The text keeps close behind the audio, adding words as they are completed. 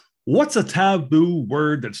What's a taboo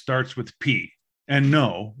word that starts with P? And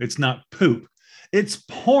no, it's not poop. It's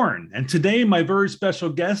porn. And today, my very special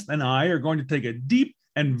guest and I are going to take a deep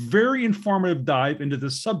and very informative dive into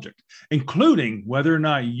this subject, including whether or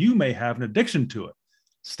not you may have an addiction to it.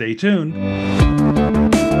 Stay tuned.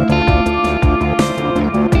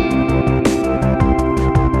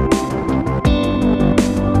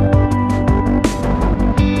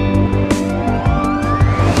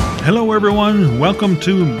 Hello, everyone. Welcome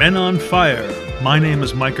to Men on Fire. My name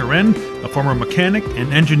is Mike Aren, a former mechanic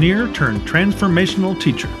and engineer turned transformational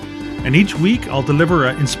teacher. And each week, I'll deliver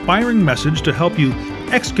an inspiring message to help you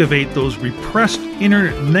excavate those repressed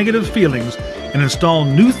inner negative feelings and install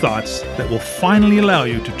new thoughts that will finally allow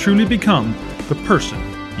you to truly become the person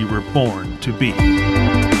you were born to be.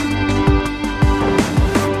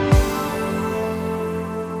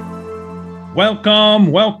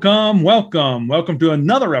 Welcome to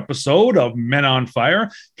another episode of Men on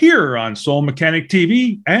Fire here on Soul Mechanic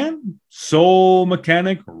TV and Soul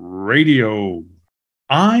Mechanic Radio.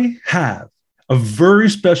 I have a very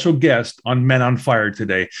special guest on Men on Fire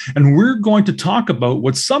today, and we're going to talk about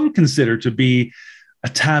what some consider to be a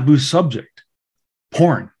taboo subject: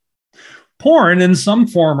 porn. Porn, in some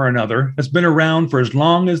form or another, has been around for as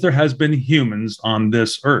long as there has been humans on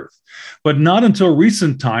this earth. But not until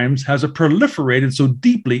recent times has it proliferated so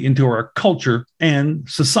deeply into our culture and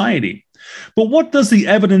society. But what does the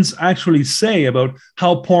evidence actually say about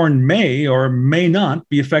how porn may or may not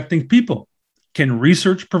be affecting people? Can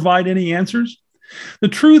research provide any answers? The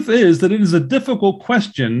truth is that it is a difficult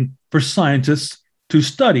question for scientists to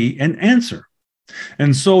study and answer.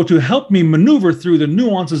 And so to help me maneuver through the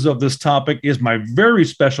nuances of this topic is my very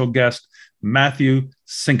special guest, Matthew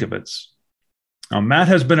Sinkovitz. Now, Matt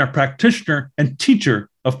has been a practitioner and teacher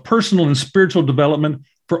of personal and spiritual development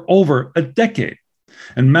for over a decade.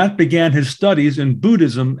 And Matt began his studies in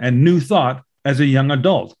Buddhism and New Thought as a young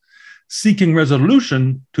adult, seeking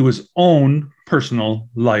resolution to his own personal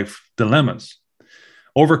life dilemmas.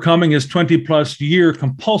 Overcoming his 20-plus year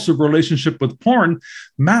compulsive relationship with porn,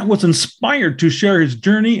 Matt was inspired to share his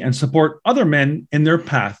journey and support other men in their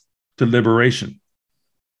path to liberation.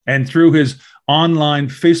 And through his online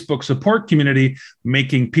Facebook support community,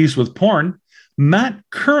 Making Peace with Porn, Matt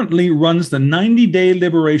currently runs the 90-day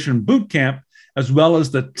Liberation Bootcamp, as well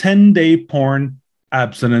as the 10-day Porn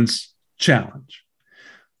Abstinence Challenge.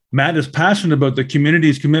 Matt is passionate about the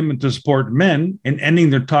community's commitment to support men in ending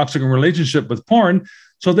their toxic relationship with porn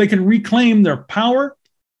so they can reclaim their power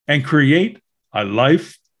and create a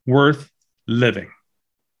life worth living.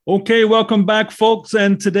 Okay, welcome back, folks.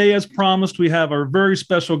 And today, as promised, we have our very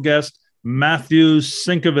special guest, Matthew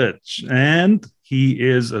Sinkovitz. And he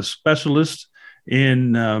is a specialist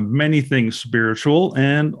in many things spiritual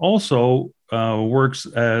and also works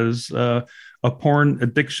as a porn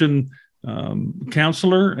addiction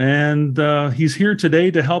counselor, and he's here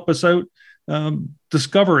today to help us out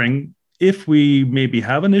discovering if we maybe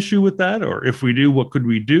have an issue with that, or if we do, what could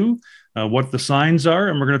we do, what the signs are,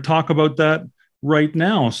 and we're going to talk about that right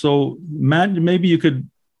now. So, Matt, maybe you could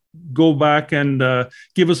go back and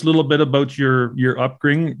give us a little bit about your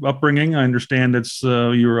upbringing. I understand it's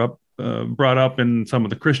you were brought up in some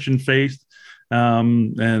of the Christian faith,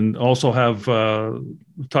 and also have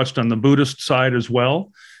touched on the Buddhist side as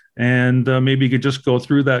well. And maybe you could just go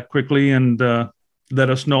through that quickly and let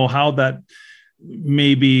us know how that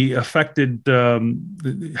maybe affected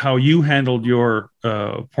how you handled your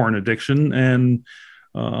porn addiction, and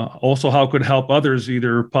also how it could help others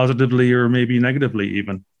either positively or maybe negatively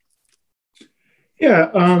even.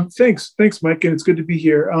 Yeah, thanks, Mike, and it's good to be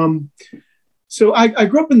here. So I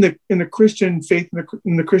grew up in the Christian faith,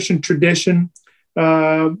 in the Christian tradition.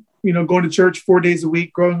 Going to church 4 days a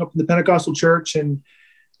week, growing up in the Pentecostal church, and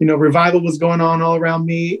revival was going on all around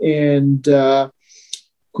me, and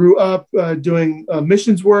grew up doing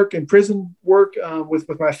missions work and prison work with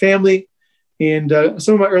my family. And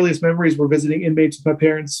some of my earliest memories were visiting inmates with my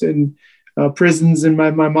parents in prisons. And my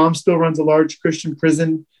mom still runs a large Christian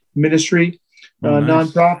prison ministry, nice.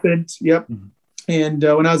 Nonprofit. Yep. Mm-hmm. And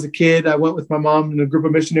when I was a kid, I went with my mom and a group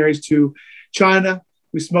of missionaries to China.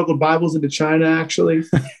 We smuggled Bibles into China, actually.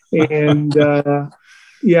 And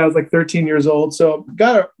I was like 13 years old. So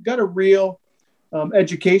got a real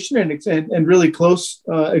education and really close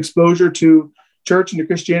exposure to church and to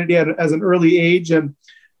Christianity as an early age. And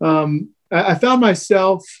I found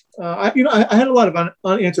myself, I had a lot of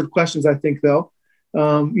unanswered questions, I think, though,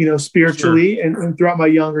 spiritually. Sure. and throughout my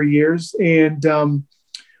younger years. And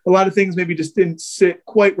a lot of things maybe just didn't sit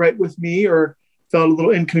quite right with me, or felt a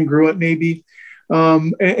little incongruent maybe.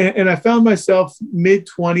 And I found myself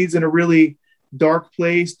mid-20s in a really dark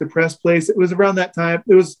place, depressed place. It was around that time.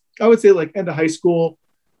 I would say like end of high school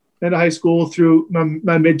through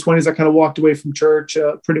my mid-20s, I kind of walked away from church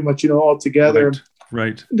pretty much, altogether.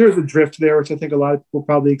 Right. There's a drift there, which I think a lot of people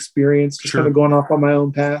probably experience, just kind of going off on my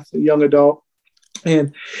own path, a young adult.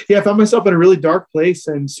 And yeah, I found myself in a really dark place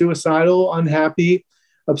and suicidal, unhappy,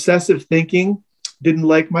 obsessive thinking, didn't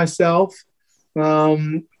like myself.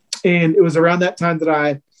 And it was around that time that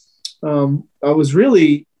I was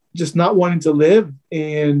really just not wanting to live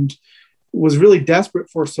and was really desperate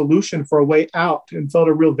for a solution, for a way out, and felt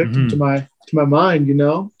a real victim to my mind,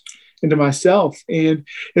 and to myself. And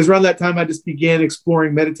it was around that time I just began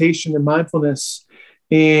exploring meditation and mindfulness,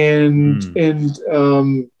 and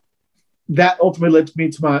that ultimately led me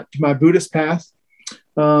to my Buddhist path.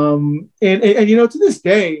 And to this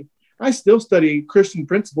day, I still study Christian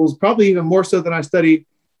principles, probably even more so than I study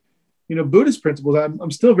Buddhist principles.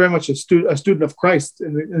 I'm still very much a student of Christ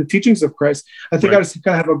and the teachings of Christ. I think I just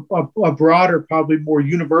kind of have a broader, probably more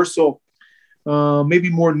universal, maybe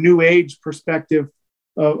more new age perspective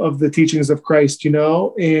of the teachings of Christ,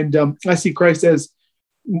 and I see Christ as,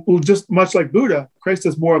 just much like Buddha, Christ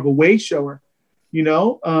as more of a way shower, I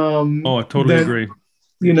totally agree.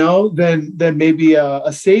 Than maybe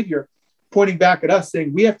a savior pointing back at us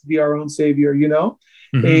saying we have to be our own savior,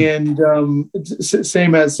 and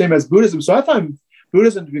same as Buddhism. So I find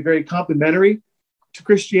Buddhism to be very complementary to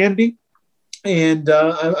Christianity. And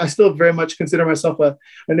I still very much consider myself an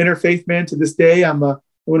interfaith man to this day. I'm an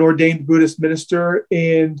ordained Buddhist minister,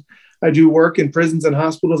 and I do work in prisons and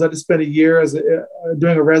hospitals. I just spent a year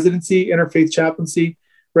doing a residency, interfaith chaplaincy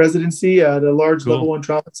residency at a large level 1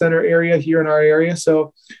 trauma center area here in our area.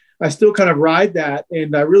 So I still kind of ride that,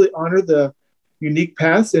 and I really honor the unique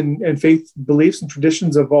paths and faith beliefs and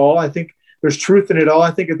traditions of all. I think there's truth in it all.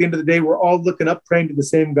 I think at the end of the day, we're all looking up, praying to the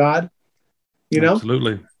same God,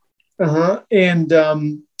 Absolutely. And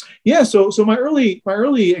so my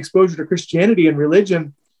early exposure to Christianity and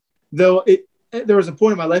religion, though there was a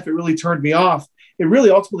point in my life it really turned me off. It really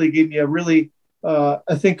ultimately gave me a really, a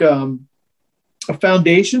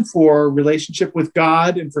foundation for relationship with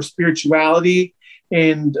God and for spirituality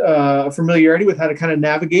and familiarity with how to kind of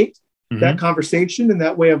navigate that conversation and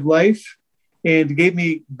that way of life. And it gave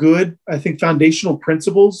me good, I think, foundational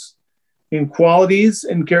principles and qualities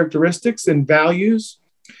and characteristics and values.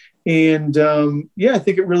 And I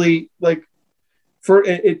think it really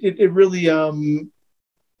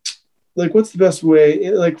what's the best way?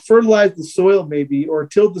 It fertilized the soil maybe, or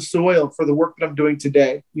tilled the soil for the work that I'm doing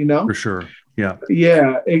today, For sure. Yeah.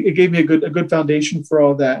 Yeah. It gave me a good foundation for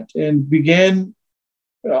all that, and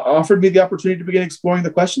offered me the opportunity to begin exploring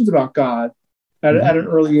the questions about God at an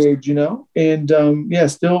early age, and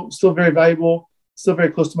still very valuable, still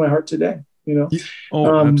very close to my heart today,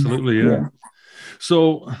 Absolutely. Yeah.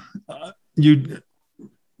 So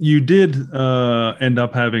you did end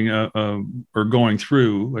up having or going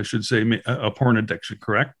through, I should say, a porn addiction,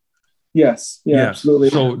 correct? Yes. Yeah, absolutely.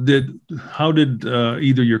 So how did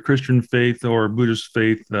either your Christian faith or Buddhist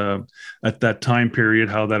faith at that time period,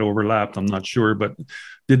 how that overlapped? I'm not sure, but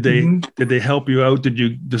did they help you out? Did you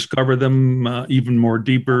discover them even more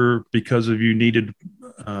deeper because of you needed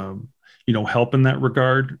help in that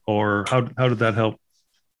regard, or how did that help?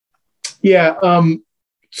 Yeah.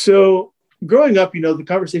 So growing up, the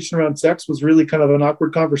conversation around sex was really kind of an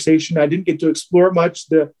awkward conversation. I didn't get to explore it much.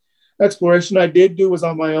 The exploration I did do was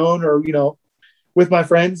on my own, or with my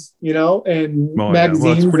friends, and magazines.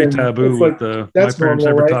 Well, it's pretty taboo. My parents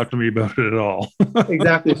never talked to me about it at all.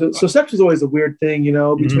 Exactly. So sex was always a weird thing,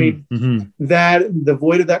 between that and the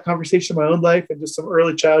void of that conversation in my own life, and just some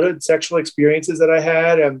early childhood sexual experiences that I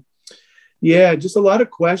had, and just a lot of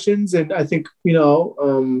questions, and I think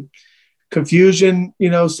confusion,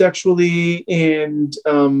 sexually, and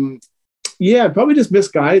probably just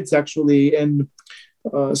misguided sexually, and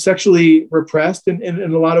sexually repressed in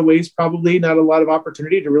a lot of ways, probably not a lot of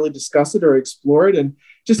opportunity to really discuss it or explore it, and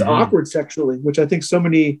just awkward sexually, which I think so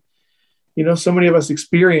many of us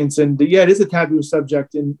experience. And it is a taboo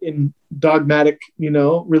subject in dogmatic,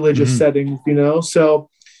 religious settings, so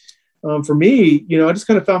for me, I just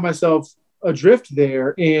kind of found myself adrift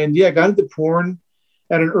there, and got into porn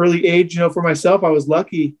at an early age. For myself, I was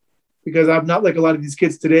lucky because I'm not like a lot of these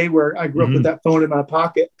kids today where I grew up with that phone in my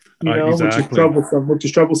pocket, exactly. which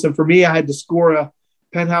is troublesome for me. I had to score a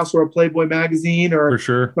Penthouse or a Playboy magazine, or for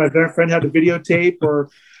sure. My friend had a videotape or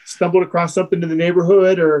stumbled across something in the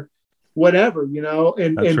neighborhood or whatever,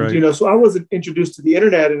 and so I wasn't introduced to the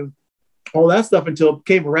internet and all that stuff until it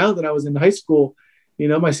came around that I was in high school.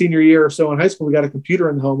 My senior year or so in high school, we got a computer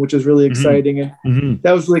in the home, which is really exciting. And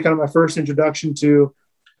that was really kind of my first introduction to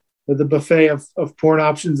the buffet of porn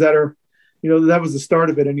options that are, that was the start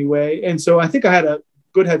of it anyway. And so I think I had a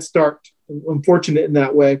good head start. I'm fortunate in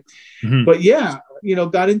that way. Mm-hmm. But yeah,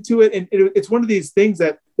 got into it, and it's one of these things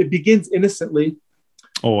that it begins innocently.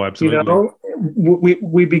 Oh, absolutely.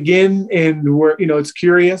 We begin, and we're, it's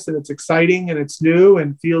curious and it's exciting and it's new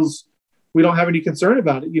and feels, we don't have any concern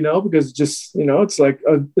about it, because it's just, it's like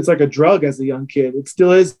a drug as a young kid. It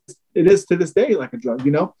still is. It is to this day like a drug,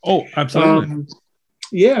 Oh, absolutely.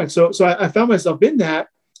 Yeah. So I found myself in that,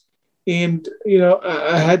 and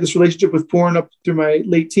I had this relationship with porn up through my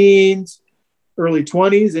late teens, early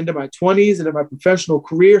 20s, into my 20s, into my professional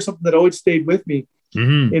career, something that always stayed with me.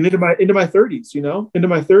 Mm-hmm. And into my 30s, into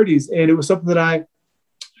my 30s. And it was something that I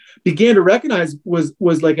began to recognize was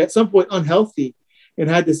like at some point unhealthy and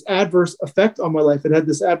had this adverse effect on my life. It had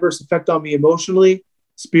this adverse effect on me emotionally,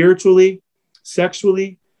 spiritually,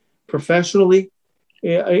 sexually, professionally,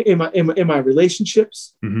 in my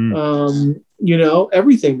relationships, Mm-hmm.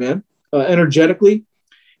 Everything, man, energetically.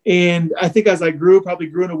 And I think as I probably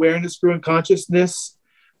grew in awareness, grew in consciousness,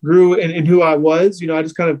 grew in who I was, I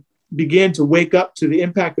just kind of began to wake up to the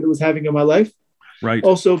impact that it was having in my life. Right.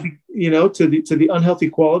 Also, to the unhealthy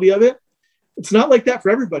quality of it. It's not like that for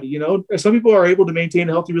everybody. Some people are able to maintain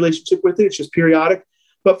a healthy relationship with it. It's just periodic.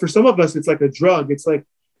 But for some of us, it's like a drug. It's like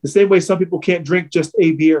the same way some people can't drink just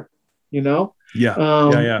a beer, Yeah.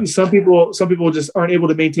 Yeah. Some people just aren't able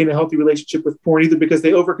to maintain a healthy relationship with porn, either because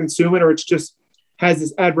they overconsume it or it's just has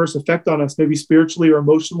this adverse effect on us, maybe spiritually or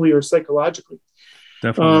emotionally or psychologically.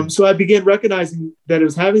 Definitely. So I began recognizing that it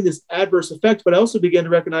was having this adverse effect, but I also began to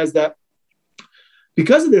recognize that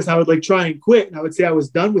because of this, I would like try and quit, and I would say I was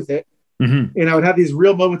done with it. Mm-hmm. And I would have these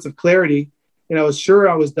real moments of clarity, and I was sure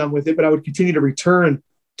I was done with it, but I would continue to return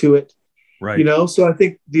to it. Right. So I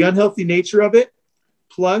think the unhealthy nature of it,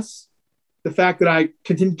 plus the fact that I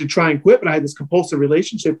continued to try and quit, but I had this compulsive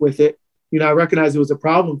relationship with it, I recognized it was a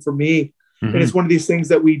problem for me. Mm-hmm. And it's one of these things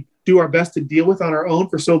that we do our best to deal with on our own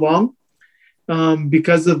for so long.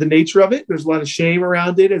 Because of the nature of it, there's a lot of shame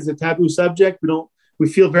around it as a taboo subject. We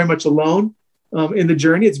feel very much alone in the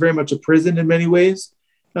journey. It's very much a prison in many ways.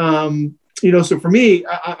 So for me,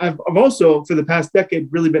 I've also for the past decade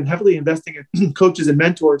really been heavily investing in coaches and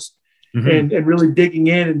mentors, mm-hmm. and really digging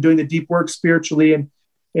in and doing the deep work spiritually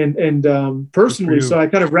and personally. So I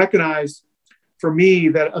kind of recognized for me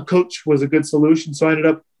that a coach was a good solution. So I ended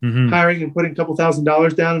up mm-hmm. hiring and putting a couple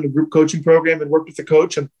 $1,000s down in a group coaching program and worked with the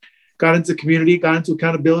coach and got into community, got into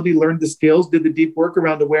accountability, learned the skills, did the deep work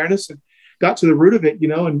around awareness, and got to the root of it,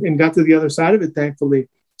 and got to the other side of it, thankfully.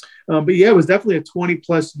 But yeah, it was definitely a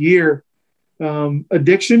 20+ year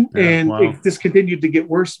addiction, and wow. It just continued to get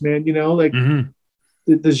worse, man. Mm-hmm.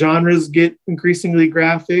 the genres get increasingly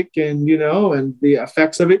graphic, and and the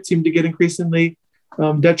effects of it seem to get increasingly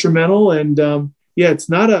detrimental. And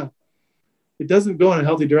it doesn't go in a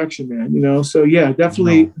healthy direction, man. So yeah,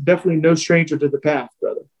 definitely no stranger to the path,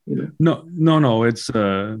 brother. No.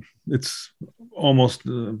 It's almost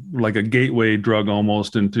like a gateway drug,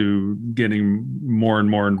 almost into getting more and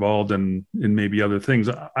more involved in maybe other things.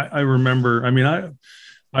 I remember. I mean,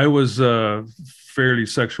 I was fairly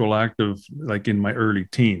sexual active, like in my early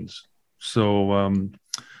teens. So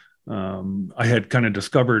I had kind of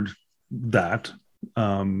discovered that,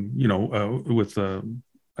 with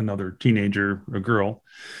another teenager, a girl,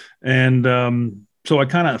 and. So I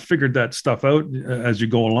kind of figured that stuff out as you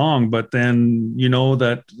go along, but then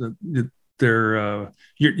that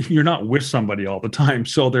you're not with somebody all the time,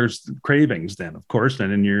 so there's cravings then, of course,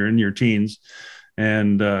 and in your teens,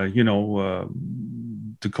 and to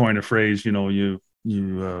coin a phrase, the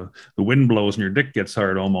wind blows and your dick gets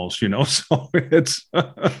hard almost, so it's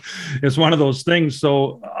it's one of those things.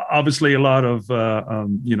 So obviously a lot of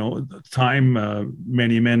time,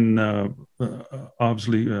 many men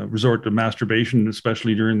obviously resort to masturbation,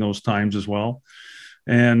 especially during those times as well.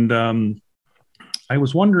 And I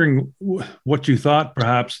was wondering what you thought,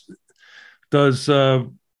 perhaps, does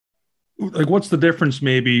what's the difference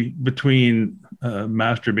maybe between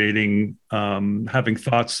masturbating, having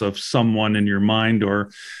thoughts of someone in your mind, or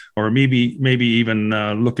maybe even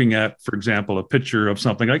looking at, for example, a picture of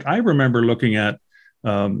something. Like I remember looking at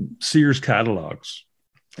Sears catalogs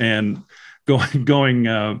and going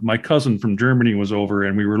my cousin from Germany was over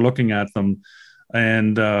and we were looking at them,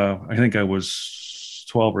 and I think I was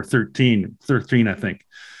 12 or 13, I think,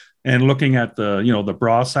 and looking at the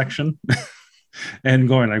bra section and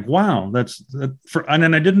going like, wow, and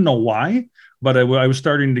then I didn't know why, but I was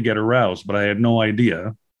starting to get aroused, but I had no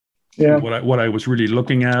idea what I was really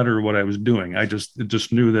looking at or what I was doing. I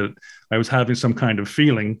just knew that I was having some kind of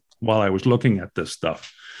feeling while I was looking at this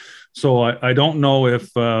stuff. So I don't know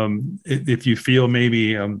if you feel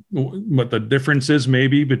maybe what the difference is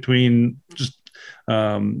maybe between just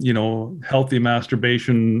healthy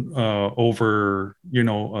masturbation over,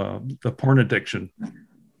 the porn addiction?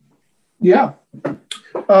 Yeah.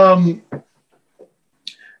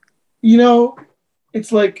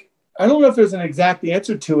 It's like, I don't know if there's an exact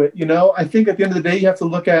answer to it. I think at the end of the day, you have to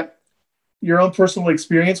look at your own personal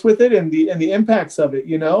experience with it and the impacts of it,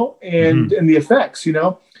 and the effects, in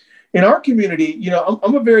our community,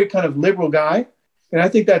 I'm a very kind of liberal guy, and I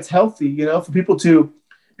think that's healthy, for people to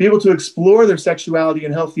be able to explore their sexuality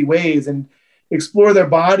in healthy ways and explore their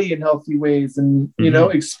body in healthy ways and,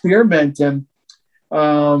 experiment. And,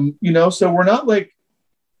 so we're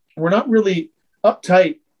not really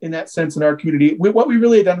uptight in that sense in our community. What we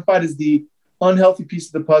really identified as the unhealthy piece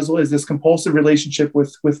of the puzzle is this compulsive relationship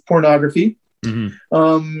with pornography.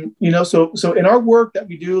 So in our work that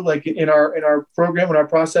we do, like in our program, in our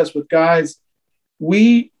process with guys,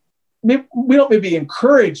 we don't maybe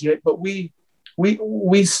encourage it, but we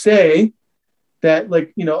say that,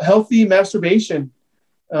 like, healthy masturbation,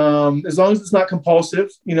 as long as it's not compulsive,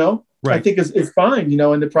 right, I think is fine,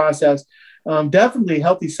 in the process. Definitely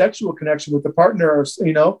healthy sexual connection with the partner,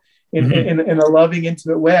 in a loving,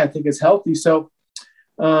 intimate way, I think is healthy. So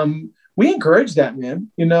we encourage that, man.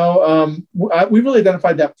 We really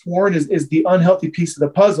identified that porn is the unhealthy piece of the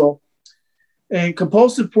puzzle, and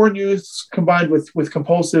compulsive porn use combined with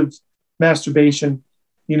compulsive masturbation,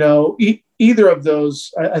 either of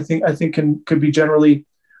those, I think could be generally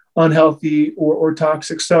unhealthy or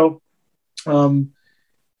toxic. So,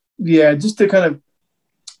 just to kind of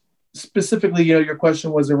specifically, your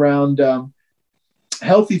question was around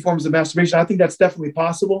healthy forms of masturbation. I think that's definitely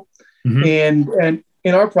possible. And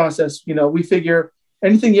in our process, we figure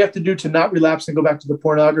anything you have to do to not relapse and go back to the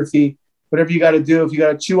pornography, whatever you got to do, if you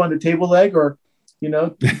got to chew on the table leg or,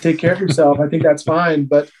 take care of yourself, I think that's fine.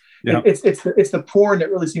 But it's the porn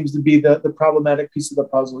that really seems to be the problematic piece of the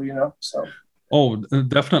puzzle, so. Oh,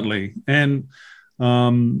 definitely. And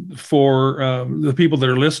for the people that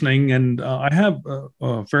are listening, and I have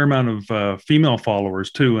a fair amount of female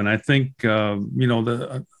followers too. And I think,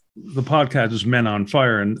 the podcast is Men on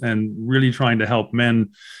Fire, and really trying to help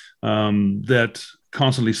men that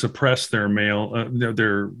constantly suppress their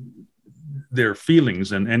their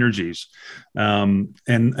feelings and energies, and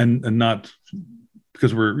not,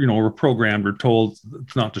 because we're programmed, we're told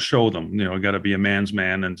not to show them, got to be a man's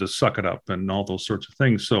man and just suck it up and all those sorts of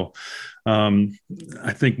things. So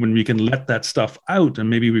I think when we can let that stuff out and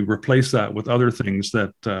maybe we replace that with other things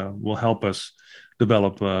that will help us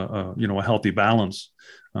develop a healthy balance,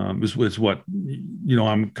 is what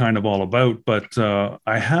I'm kind of all about. But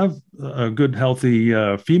I have a good, healthy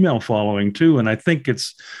female following too, and I think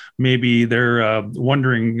it's maybe they're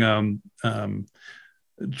wondering,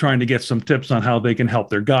 trying to get some tips on how they can help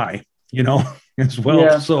their guy, as well.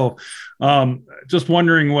 Yeah. So just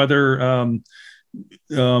wondering whether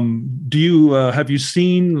do you have you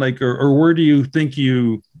seen, like, or where do you think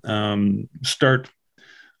you start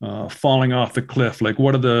falling off the cliff? Like,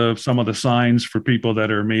 what are some of the signs for people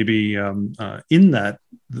that are maybe in that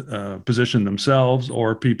position themselves,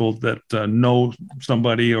 or people that know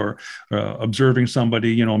somebody or observing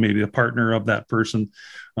somebody, maybe a partner of that person,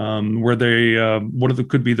 where they,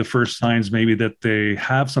 could be the first signs maybe that they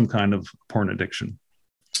have some kind of porn addiction?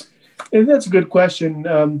 And that's a good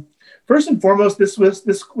question. First and foremost, this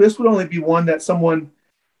would only be one that someone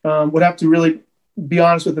would have to really be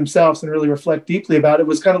honest with themselves and really reflect deeply about. It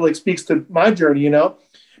was kind of like speaks to my journey,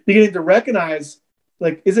 beginning to recognize,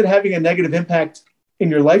 like, is it having a negative impact in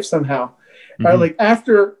your life somehow? Or like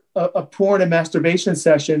after a porn and masturbation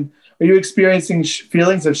session, are you experiencing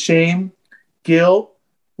feelings of shame, guilt,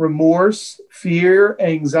 remorse, fear,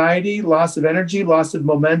 anxiety, loss of energy, loss of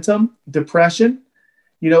momentum, depression?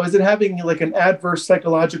 Is it having like an adverse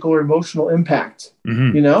psychological or emotional impact?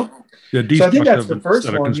 Yeah, so I think that's the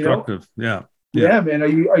first one. Constructive. Yeah, man.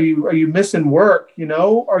 Are you missing work?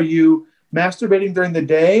 Are you masturbating during the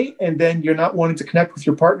day and then you're not wanting to connect with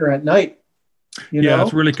your partner at night?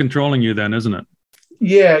 It's really controlling you then, isn't it?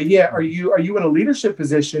 Yeah. Are you in a leadership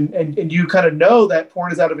position and you kind of know that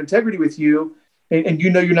porn is out of integrity with you, and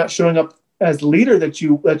you're not showing up as the leader that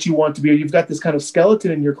you want to be, or you've got this kind of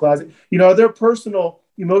skeleton in your closet? Are there personal,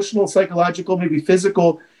 emotional, psychological, maybe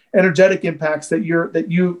physical, energetic impacts that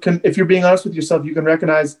you can, if you're being honest with yourself, you can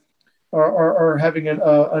recognize are having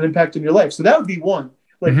an impact in your life? So that would be one.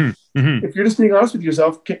 Like, if you're just being honest with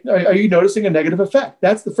yourself, are you noticing a negative effect?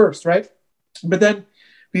 That's the first, right? But then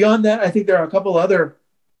beyond that, I think there are a couple other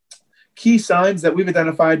key signs that we've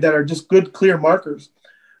identified that are just good, clear markers.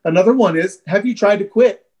 Another one is, have you tried to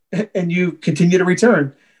quit and you continue to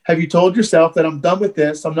return? Have you told yourself that I'm done with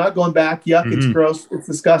this? I'm not going back. Yuck, it's gross. It's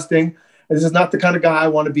disgusting. This is not the kind of guy I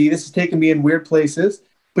want to be. This is taking me in weird places,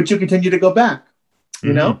 but you continue to go back,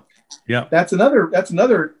 you know? Yeah. That's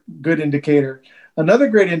another good indicator. Another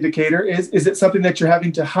great indicator is it something that you're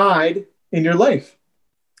having to hide in your life?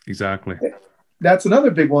 Exactly. That's another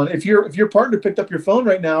big one. If your partner picked up your phone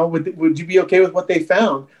right now, would you be okay with what they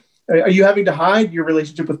found? Are you having to hide your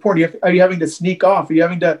relationship with porn? Are you having to sneak off? Are you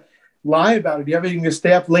having to lie about it? Are you having to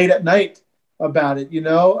stay up late at night about it? You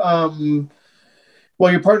know,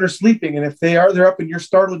 while your partner's sleeping, and if they're up and you're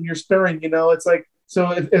startled and you're stirring, you know, it's like, so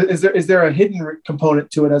is there a hidden component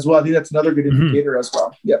to it as well? I think that's another good indicator as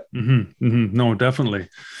well. Yep. No, definitely.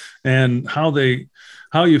 And how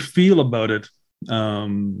you feel about it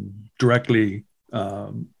directly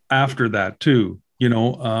after that too, you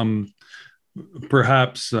know,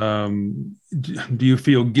 perhaps do you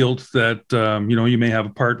feel guilt that you know, you may have a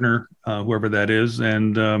partner, whoever that is,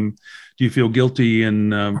 and do you feel guilty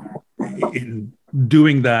in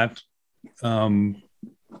doing that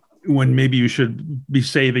when maybe you should be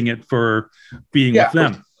saving it for being with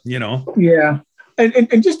them, you know? Yeah.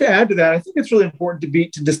 And just to add to that, I think it's really important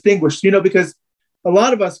to distinguish, you know, because a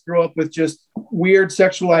lot of us grow up with just weird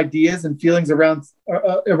sexual ideas and feelings around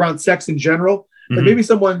sex in general. And maybe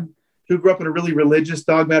someone who grew up in a really religious,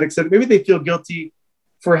 dogmatic setting, maybe they feel guilty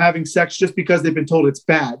for having sex just because they've been told it's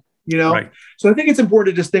bad, you know? Right. So I think it's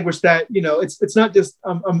important to distinguish that, you know, it's not just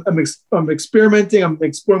I'm experimenting, I'm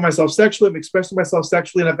exploring myself sexually, I'm expressing myself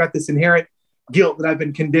sexually, and I've got this inherent guilt that I've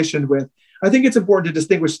been conditioned with. I think it's important to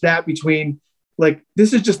distinguish that between, like,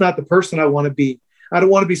 this is just not the person I want to be. I don't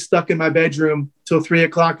want to be stuck in my bedroom till 3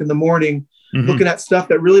 o'clock in the morning, looking at stuff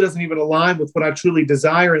that really doesn't even align with what I truly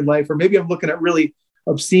desire in life. Or maybe I'm looking at really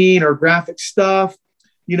obscene or graphic stuff,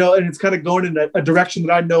 you know, and it's kind of going in a direction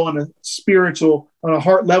that I know on a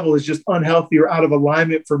heart level is just unhealthy or out of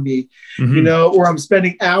alignment for me, you know, or I'm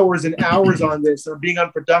spending hours and hours on this or being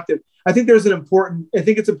unproductive. I think it's important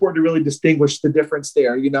to really distinguish the difference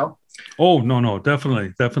there, you know? Oh, no,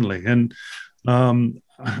 definitely. And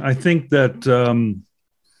I think that,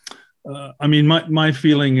 I mean, my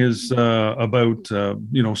feeling is about,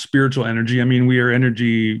 you know, spiritual energy. I mean, we are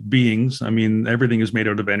energy beings. I mean, everything is made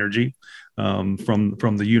out of energy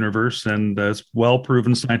from the universe, and it's well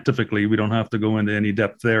proven scientifically. We don't have to go into any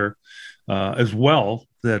depth there as well,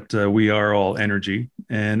 that we are all energy,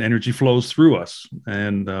 and energy flows through us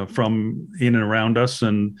and from in and around us.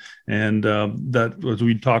 And that, as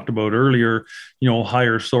we talked about earlier, you know,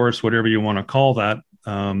 higher source, whatever you want to call that,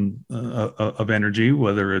 of energy,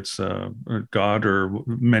 whether it's God or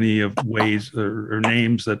many of ways or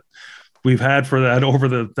names that we've had for that over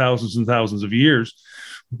the thousands and thousands of years.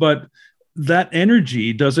 But that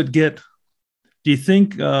energy, do you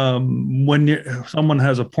think when someone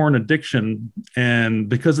has a porn addiction, and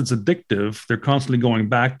because it's addictive, they're constantly going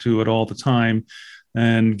back to it all the time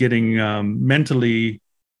and getting mentally,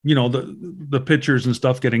 you know, the pictures and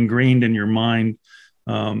stuff get ingrained in your mind,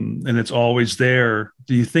 and it's always there.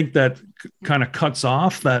 Do you think that kind of cuts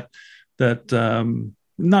off that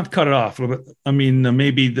not cut it off, but I mean,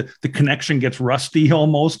 maybe the connection gets rusty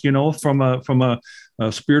almost, you know, from a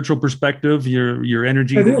spiritual perspective, your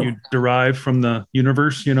energy that you derive from the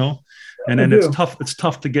universe, you know, and then it's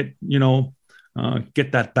tough to get, you know,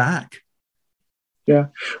 get that back. Yeah.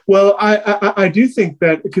 Well, I do think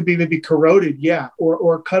that it could be maybe corroded. Yeah.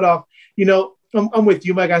 Or cut off, you know. I'm with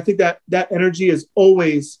you, Mike. I think that energy is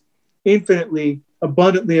always infinitely,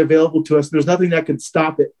 abundantly available to us. There's nothing that can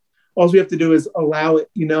stop it. All we have to do is allow it,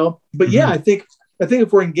 you know. But yeah, I think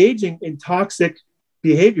if we're engaging in toxic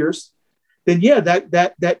behaviors, then yeah,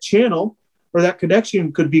 that channel or that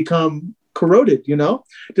connection could become corroded, you know.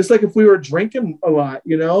 Just like if we were drinking a lot,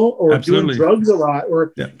 you know, or doing drugs a lot,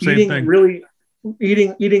 or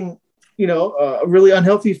eating you know, really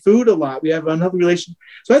unhealthy food a lot. We have unhealthy relation.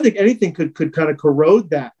 So I think anything could kind of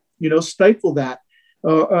corrode that, you know, stifle that,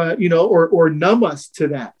 you know, or numb us to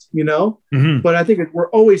that, you know. But I think we're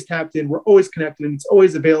always tapped in, we're always connected, and it's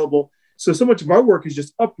always available. So much of our work is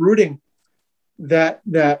just uprooting that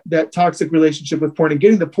toxic relationship with porn and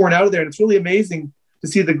getting the porn out of there. And it's really amazing to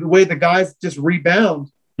see the way the guys just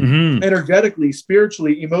rebound energetically,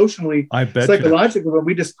 spiritually, emotionally, psychologically, when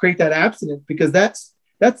we just create that abstinence, because that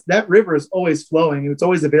river is always flowing and it's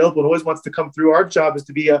always available. It always wants to come through. Our job is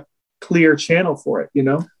to be a clear channel for it, you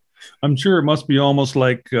know? I'm sure it must be almost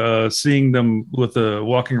like seeing them with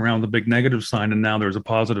walking around the big negative sign, and now there's a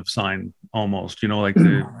positive sign almost, you know, like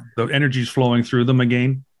the energy's flowing through them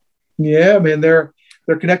again. Yeah, man, they're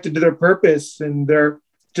connected to their purpose, and they're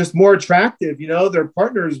just more attractive, you know, their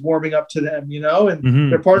partner is warming up to them, you know,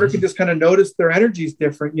 and their partner can just kind of notice their energy is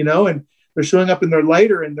different, you know, and they're showing up and they're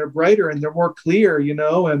lighter and they're brighter and they're more clear, you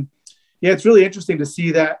know. And yeah, it's really interesting to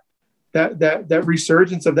see that that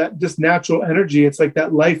resurgence of that just natural energy. It's like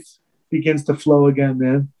that life begins to flow again,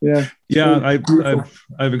 man. Yeah. Yeah.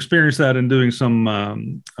 I've experienced that in doing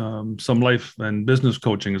some life and business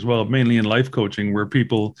coaching as well, mainly in life coaching, where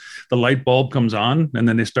the light bulb comes on and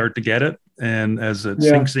then they start to get it. And as it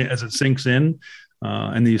sinks in,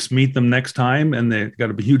 and you meet them next time and they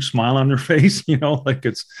got a huge smile on their face, like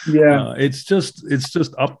it's just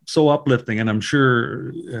so uplifting. And I'm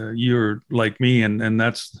sure you're like me, and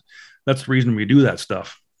that's the reason we do that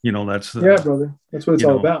stuff. That's brother. That's what it's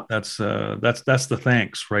all about. That's the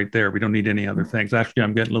thanks right there. We don't need any other thanks. Actually,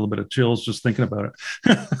 I'm getting a little bit of chills just thinking about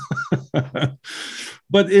it.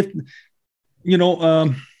 But if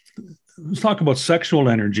let's talk about sexual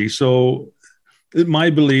energy. So my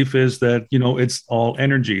belief is that it's all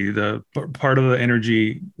energy. The part of the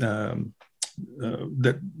energy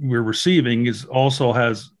that we're receiving is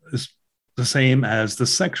the same as the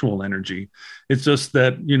sexual energy. It's just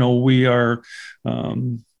that we are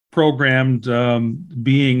programmed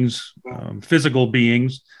beings, physical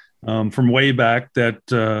beings from way back that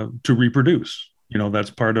to reproduce. That's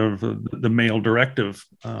part of the male directive,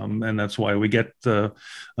 and that's why we get we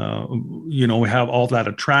have all that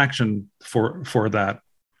attraction for that.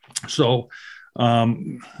 So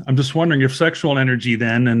I'm just wondering if sexual energy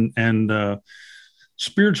then and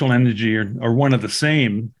spiritual energy are one of the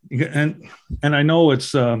same. And I know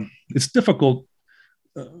it's difficult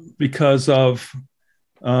because of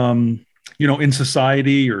in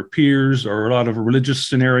society or peers or a lot of religious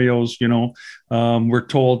scenarios, we're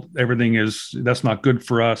told that's not good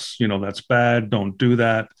for us. That's bad. Don't do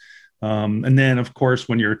that. And then of course,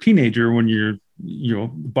 when you're a teenager, when you're,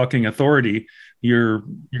 bucking authority, you're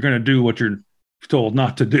going to do what you're told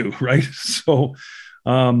not to do. Right. So,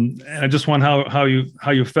 and I just want how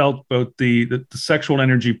you felt about the sexual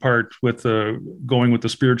energy part with going with the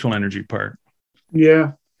spiritual energy part.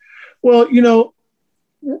 Yeah. Well,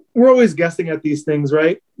 we're always guessing at these things,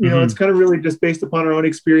 right? It's kind of really just based upon our own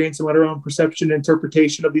experience and what our own perception and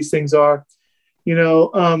interpretation of these things are,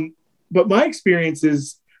 but my experience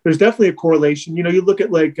is there's definitely a correlation. You look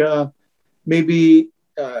at like maybe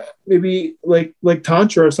like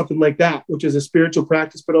Tantra or something like that, which is a spiritual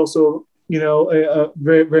practice, but also, a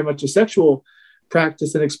very, very much a sexual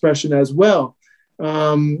practice and expression as well.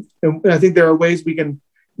 And I think there are ways we can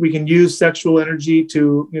use sexual energy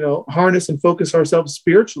to, harness and focus ourselves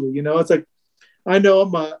spiritually. It's like, I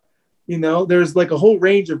know there's like a whole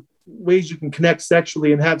range of ways you can connect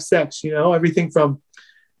sexually and have sex, everything from,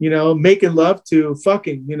 making love to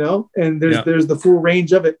fucking, and there's the full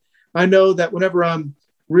range of it. I know that whenever I'm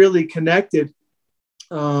really connected,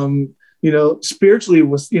 spiritually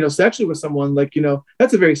with, sexually with someone, like,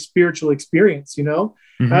 that's a very spiritual experience,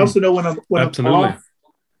 I also know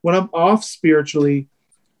when I'm off spiritually,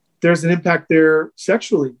 there's an impact there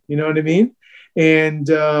sexually, you know what I mean? And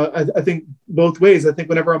I think both ways. I think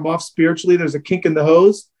whenever I'm off spiritually, there's a kink in the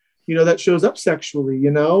hose, that shows up sexually,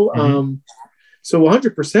 so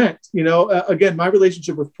 100%, again, my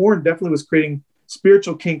relationship with porn definitely was creating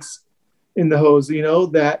spiritual kinks in the hose,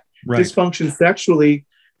 that dysfunction sexually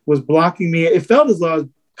was blocking me. It felt as though I was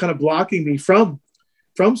kind of blocking me from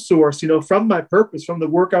source, from my purpose, from the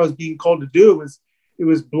work I was being called to do. It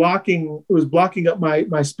was blocking up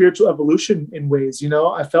my spiritual evolution in ways,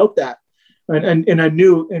 I felt that. And I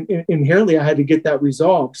knew inherently I had to get that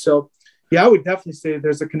resolved. So yeah, I would definitely say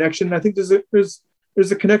there's a connection. I think there's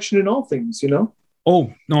a connection in all things,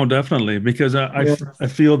 Oh, no, definitely. Because I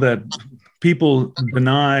feel that people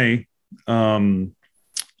deny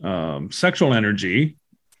sexual energy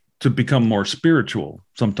to become more spiritual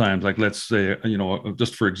sometimes. Like, let's say,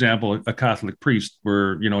 just for example, a Catholic priest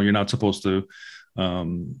where, you're not supposed to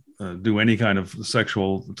do any kind of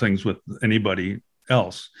sexual things with anybody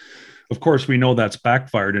else. Of course, we know that's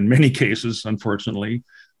backfired in many cases, unfortunately.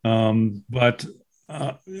 But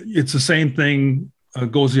it's the same thing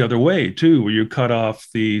goes the other way too, where you cut off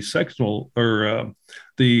the sexual or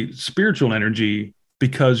the spiritual energy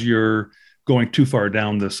because you're going too far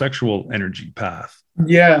down the sexual energy path.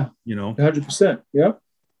 Yeah. 100%. Yeah.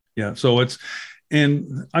 Yeah. So it's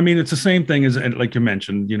the same thing as, like you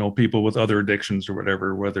mentioned, people with other addictions or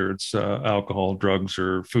whatever, whether it's alcohol, drugs,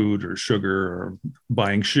 or food, or sugar, or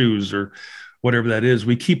buying shoes, or whatever that is.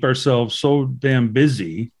 We keep ourselves so damn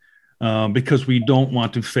busy because we don't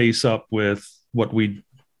want to face up with what we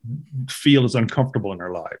feel is uncomfortable in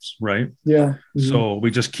our lives, right? Yeah. Mm-hmm. So we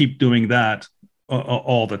just keep doing that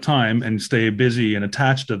all the time and stay busy and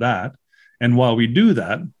attached to that. And while we do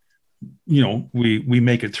that, we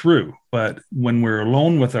make it through. But when we're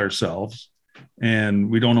alone with ourselves and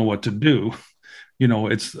we don't know what to do,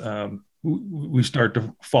 it's we start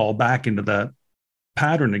to fall back into that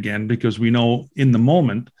pattern again, because we know in the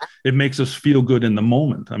moment it makes us feel good in the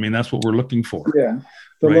moment. I mean, that's what we're looking for. Yeah.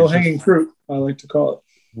 The right? low-hanging fruit, I like to call it.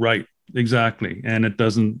 Right. Exactly. And it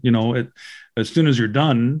doesn't, as soon as you're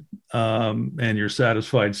done and you're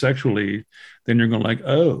satisfied sexually, then you're going like,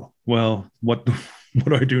 oh, well, what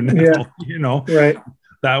do I do now? Yeah. Right.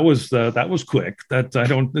 That was quick. It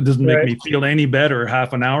doesn't make me feel any better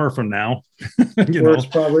half an hour from now. Worse,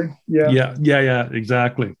 probably. Yeah.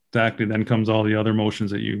 Exactly. Then comes all the other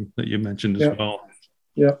emotions that you mentioned as well.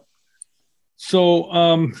 Yeah.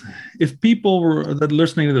 So if people that are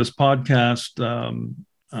listening to this podcast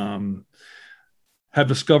have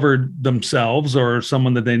discovered themselves, or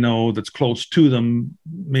someone that they know that's close to them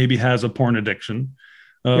maybe has a porn addiction,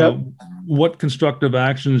 what constructive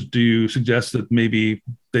actions do you suggest that maybe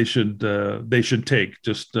they should take?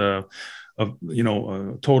 Just total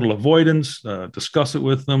avoidance, discuss it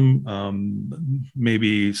with them,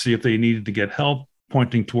 maybe see if they needed to get help,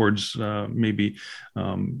 pointing towards maybe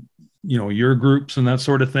your groups and that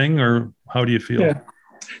sort of thing, or how do you feel? Yeah.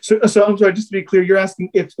 So I'm sorry, just to be clear, you're asking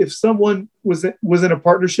if someone was in a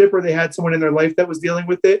partnership, or they had someone in their life that was dealing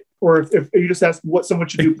with it, or if you just asking what someone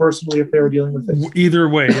should do personally if they were dealing with it? Either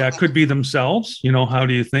way, yeah, it could be themselves. How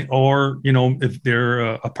do you think, or if they're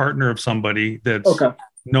a partner of somebody that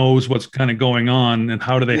knows what's kind of going on, and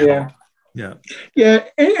how do they help? Yeah. And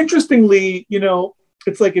interestingly,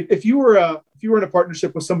 it's like if you were in a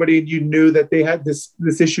partnership with somebody and you knew that they had this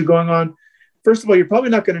issue going on. First of all, you're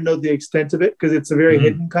probably not going to know the extent of it, because it's a very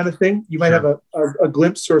hidden kind of thing. You might have a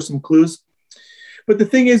glimpse or some clues. But the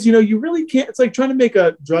thing is, you really can't, it's like trying to make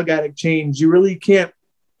a drug addict change. You really can't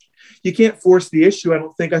force the issue, I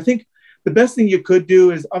don't think. I think the best thing you could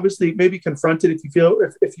do is obviously maybe confront it if you feel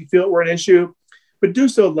it were an issue, but do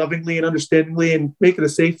so lovingly and understandingly, and make it a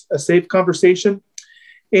safe conversation.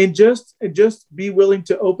 And just be willing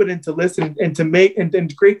to open and to listen, and to make and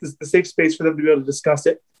to create the safe space for them to be able to discuss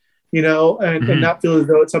it. And not feel as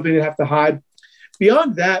though it's something they have to hide.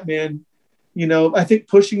 Beyond that, man, I think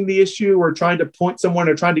pushing the issue, or trying to point someone,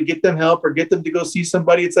 or trying to get them help, or get them to go see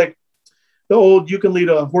somebody, it's like the old, you can lead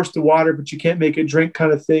a horse to water, but you can't make it drink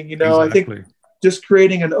kind of thing. Exactly. I think just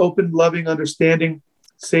creating an open, loving, understanding,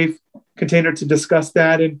 safe container to discuss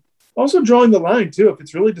that, and also drawing the line too, if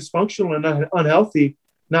it's really dysfunctional and unhealthy,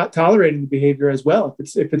 not tolerating the behavior as well.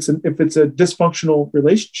 If it's a dysfunctional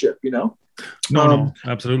relationship, No,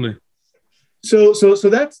 absolutely. So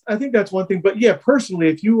I think that's one thing. But yeah, personally,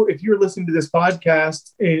 if you're listening to this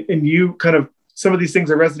podcast and you kind of, some of these things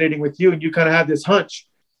are resonating with you, and you kind of have this hunch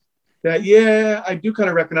that, I do kind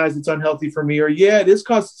of recognize it's unhealthy for me, or it is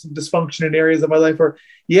causing some dysfunction in areas of my life, or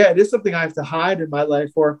it is something I have to hide in my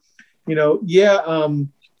life, or I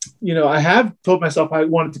have told myself I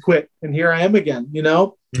wanted to quit, and here I am again.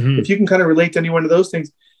 If you can kind of relate to any one of those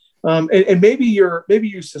things, and maybe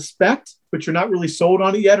you suspect, but you're not really sold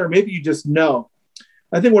on it yet, or maybe you just know.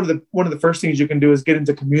 I think one of the first things you can do is get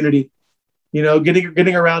into community.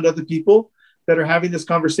 Getting around other people that are having this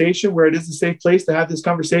conversation, where it is a safe place to have this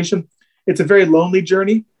conversation. It's a very lonely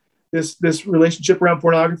journey, this relationship around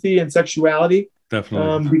pornography and sexuality.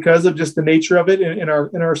 Definitely. Because of just the nature of it in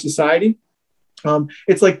our society.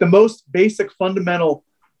 It's like the most basic, fundamental,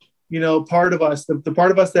 part of us, the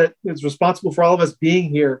part of us that is responsible for all of us being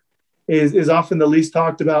here, is often the least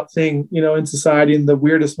talked about thing, in society, and the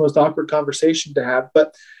weirdest, most awkward conversation to have.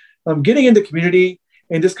 But getting into community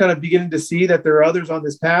and just kind of beginning to see that there are others on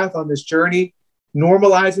this path, on this journey,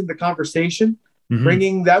 normalizing the conversation,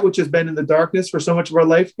 bringing that which has been in the darkness for so much of our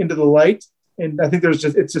life into the light. And I think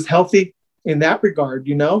it's just healthy in that regard,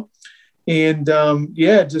 and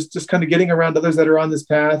just kind of getting around others that are on this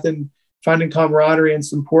path, and finding camaraderie and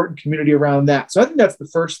support and community around that. So I think that's the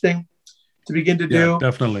first thing to begin to do.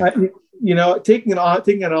 Definitely. Taking an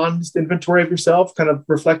honest inventory of yourself, kind of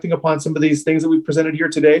reflecting upon some of these things that we've presented here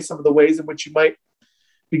today, some of the ways in which you might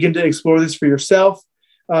begin to explore this for yourself.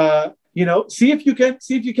 See if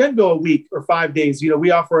you can go a week or 5 days.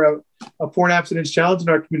 We offer a porn abstinence challenge in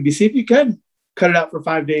our community. See if you can cut it out for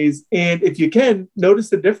 5 days. And if you can,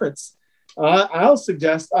 notice the difference. I'll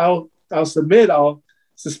suspect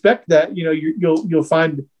that, you'll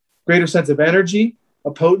find greater sense of energy,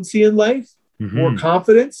 a potency in life, more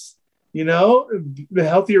confidence, a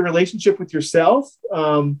healthier relationship with yourself.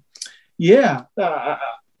 I'm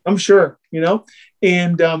sure,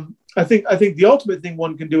 and I think the ultimate thing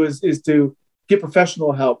one can do is to get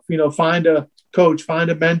professional help, find a coach,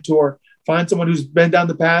 find a mentor, find someone who's been down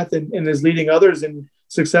the path and is leading others and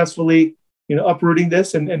successfully, uprooting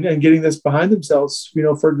this and getting this behind themselves,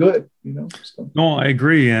 for good, So. No, I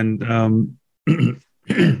agree. And,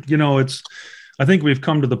 I think we've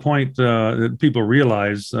come to the point that people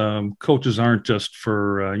realize coaches aren't just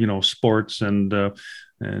for sports and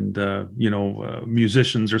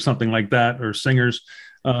musicians or something like that, or singers.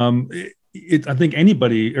 I think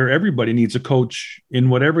anybody or everybody needs a coach in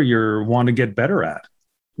whatever you want to get better at.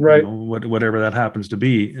 Right. Whatever that happens to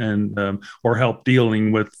be, and or help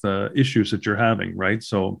dealing with issues that you're having, right?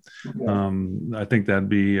 So I think that'd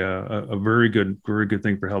be a very good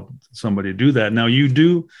thing for help somebody do that. Now, you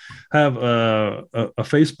do have a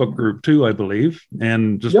Facebook group too, I believe,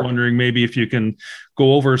 and just wondering maybe if you can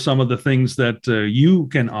go over some of the things that you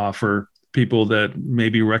can offer people that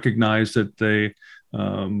maybe recognize that they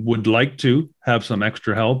would like to have some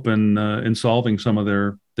extra help in solving some of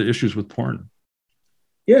the issues with porn.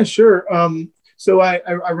 Yeah, sure. So I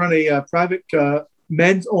run a private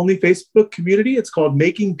men's only Facebook community. It's called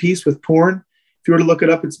Making Peace with Porn. If you were to look it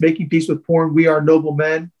up, it's Making Peace with Porn. We are noble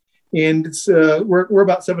men, and it's we're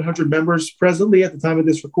about 700 members presently at the time of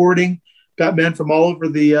this recording. Got men from all over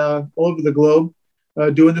the globe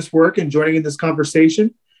doing this work and joining in this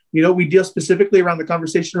conversation. We deal specifically around the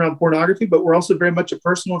conversation around pornography, but we're also very much a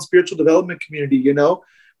personal and spiritual development community.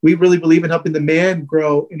 We really believe in helping the man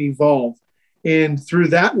grow and evolve. And through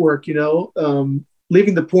that work,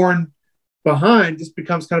 leaving the porn behind just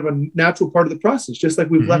becomes kind of a natural part of the process, just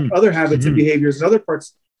like we've left other habits and behaviors and other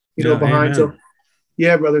parts, behind. Amen. So,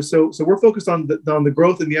 yeah, brother. So we're focused on the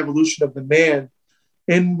growth and the evolution of the man.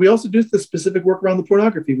 And we also do the specific work around the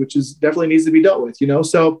pornography, which definitely needs to be dealt with,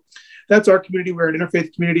 So that's our community. We're an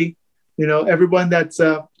interfaith community. Everyone that's,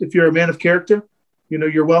 if you're a man of character,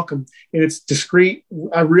 you're welcome. And it's discreet.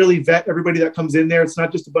 I really vet everybody that comes in there. It's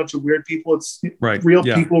not just a bunch of weird people. It's real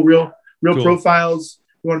people, real cool profiles.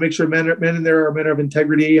 We want to make sure men in there are men of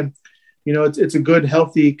integrity. And, it's a good,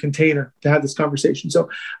 healthy container to have this conversation. So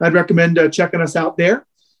I'd recommend checking us out there.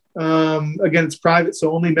 Again, it's private,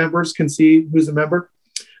 so only members can see who's a member.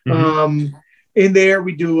 In there,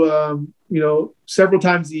 we do, several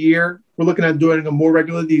times a year. We're looking at doing them more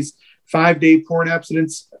regularly, these 5-day porn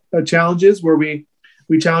abstinence challenges where we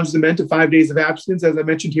challenge the men to 5 days of abstinence. As I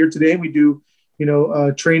mentioned here today, we do,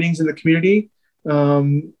 trainings in the community.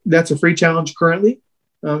 That's a free challenge currently.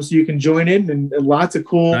 So you can join in, and lots of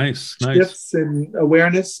cool tips and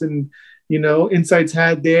awareness and, insights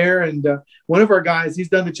had there. And one of our guys, he's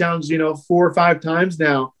done the challenge, 4 or 5 times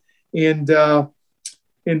now. And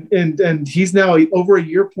he's now over a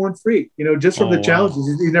year porn free, just from the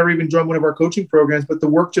challenges. He's never even joined one of our coaching programs, but the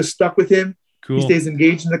work just stuck with him. Cool. He stays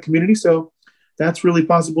engaged in the community. So that's really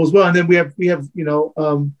possible as well. And then we have,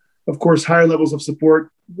 of course, higher levels of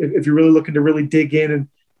support if you're really looking to really dig in and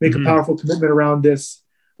make a powerful commitment around this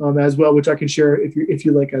as well, which I can share if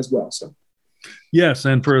you like as well. So. Yes.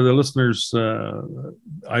 And for the listeners,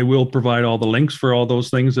 I will provide all the links for all those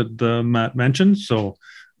things that Matt mentioned. So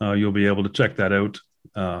you'll be able to check that out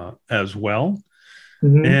as well.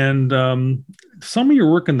 And some of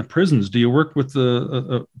your work in the prisons, do you work with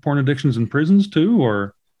the porn addictions in prisons too,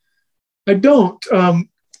 or? I don't.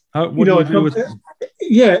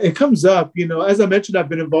 It comes up. As I mentioned, I've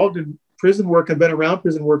been involved in prison work. I've been around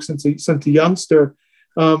prison work since a youngster.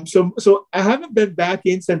 So I haven't been back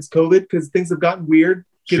in since COVID because things have gotten weird.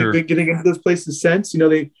 Getting into those places since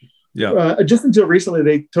just until recently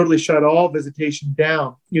they totally shut all visitation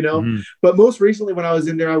down. But most recently when I was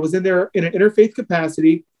in there in an interfaith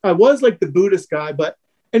capacity. I was like the Buddhist guy, but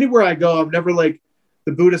anywhere I go, I'm never like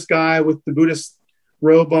the Buddhist guy with the Buddhist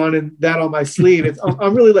robe on and that on my sleeve.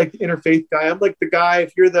 I'm really like the interfaith guy. I'm like the guy,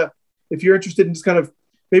 if you're interested in just kind of,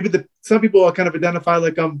 maybe some people kind of identify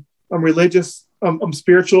like I'm religious, I'm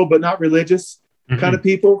spiritual, but not religious kind of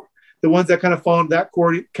people. The ones that kind of fall into that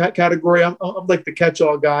category, I'm like the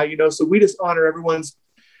catch-all guy, So we just honor everyone's,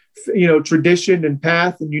 tradition and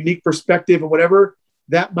path and unique perspective and whatever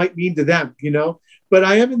that might mean to them, But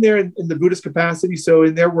I am in there in the Buddhist capacity. So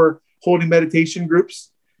in there, we're holding meditation groups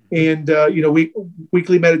and,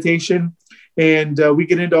 weekly meditation. And we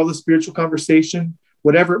get into all the spiritual conversation,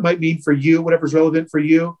 whatever it might mean for you, whatever's relevant for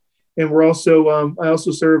you. And we're also, I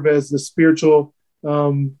also serve as the spiritual,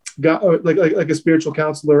 like a spiritual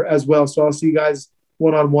counselor as well. So I'll see guys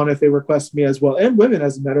one-on-one if they request me as well, and women,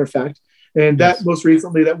 as a matter of fact. And that most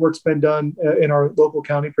recently, that work's been done in our local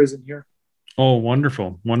county prison here. Oh,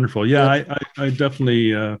 wonderful. Yeah, I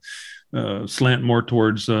definitely slant more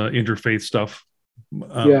towards interfaith stuff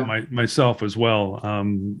myself as well.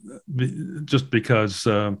 Just because,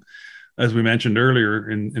 as we mentioned earlier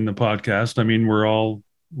in the podcast, I mean, we're all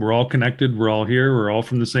connected. We're all here. We're all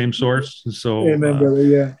from the same source. So, amen, brother.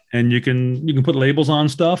 Yeah. And you can put labels on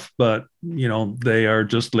stuff, but they are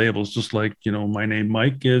just labels. Just like my name,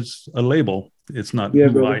 Mike, is a label. It's not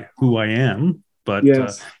who I am. but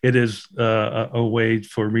yes. It is a way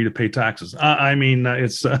for me to pay taxes. I mean,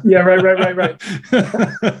 it's yeah, right.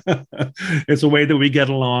 It's a way that we get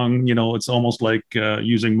along. It's almost like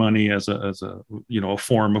using money as a a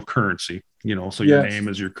form of currency. So your Yes. name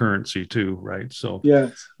is your currency too, right? So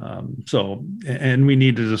yes. And we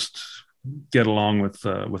need to just get along with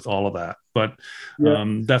all of that. But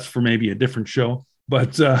that's for maybe a different show.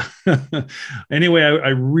 But anyway, I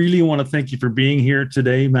really want to thank you for being here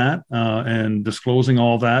today, Matt, and disclosing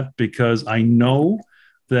all that, because I know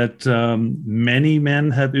that many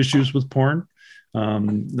men have issues with porn.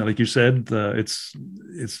 Like you said, it's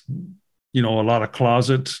a lot of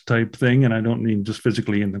closet type thing, and I don't mean just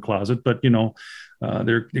physically in the closet, but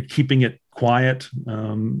they're keeping it quiet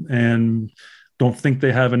and don't think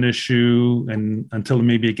they have an issue, and until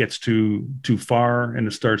maybe it gets too far and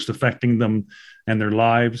it starts affecting them and their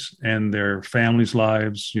lives and their families'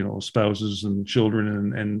 lives, spouses and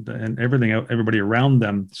children and everything, everybody around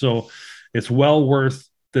them. So it's well worth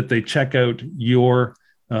that they check out your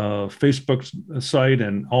Facebook site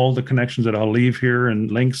and all the connections that I'll leave here and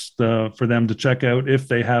links for them to check out if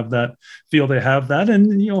they feel they have that.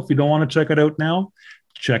 And, if you don't want to check it out now,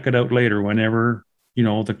 check it out later whenever,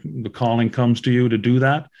 the calling comes to you to do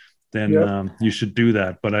that, then you should do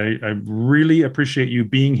that. But I really appreciate you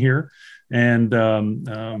being here and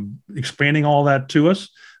explaining all that to us.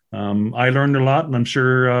 I learned a lot, and I'm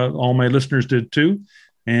sure all my listeners did too.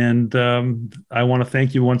 And I want to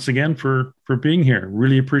thank you once again for being here.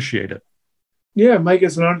 Really appreciate it. Yeah, Mike,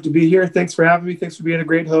 it's an honor to be here. Thanks for having me. Thanks for being a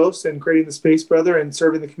great host and creating the space, brother, and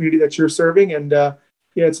serving the community that you're serving. And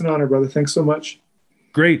it's an honor, brother. Thanks so much.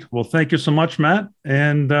 Great. Well, thank you so much, Matt.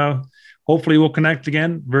 And hopefully we'll connect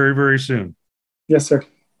again very, very soon. Yes, sir.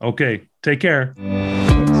 Okay. Take care.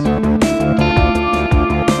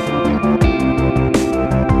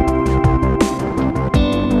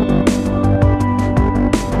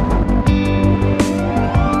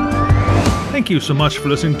 Thank you so much for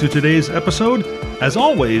listening to today's episode. As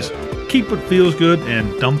always, keep what feels good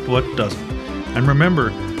and dump what doesn't. And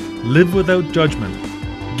remember, live without judgment,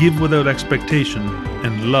 give without expectation,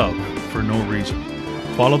 and love for no reason.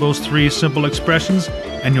 Follow those 3 simple expressions,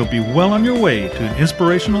 and you'll be well on your way to an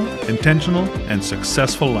inspirational, intentional, and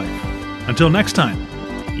successful life. Until next time,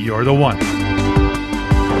 you're the one.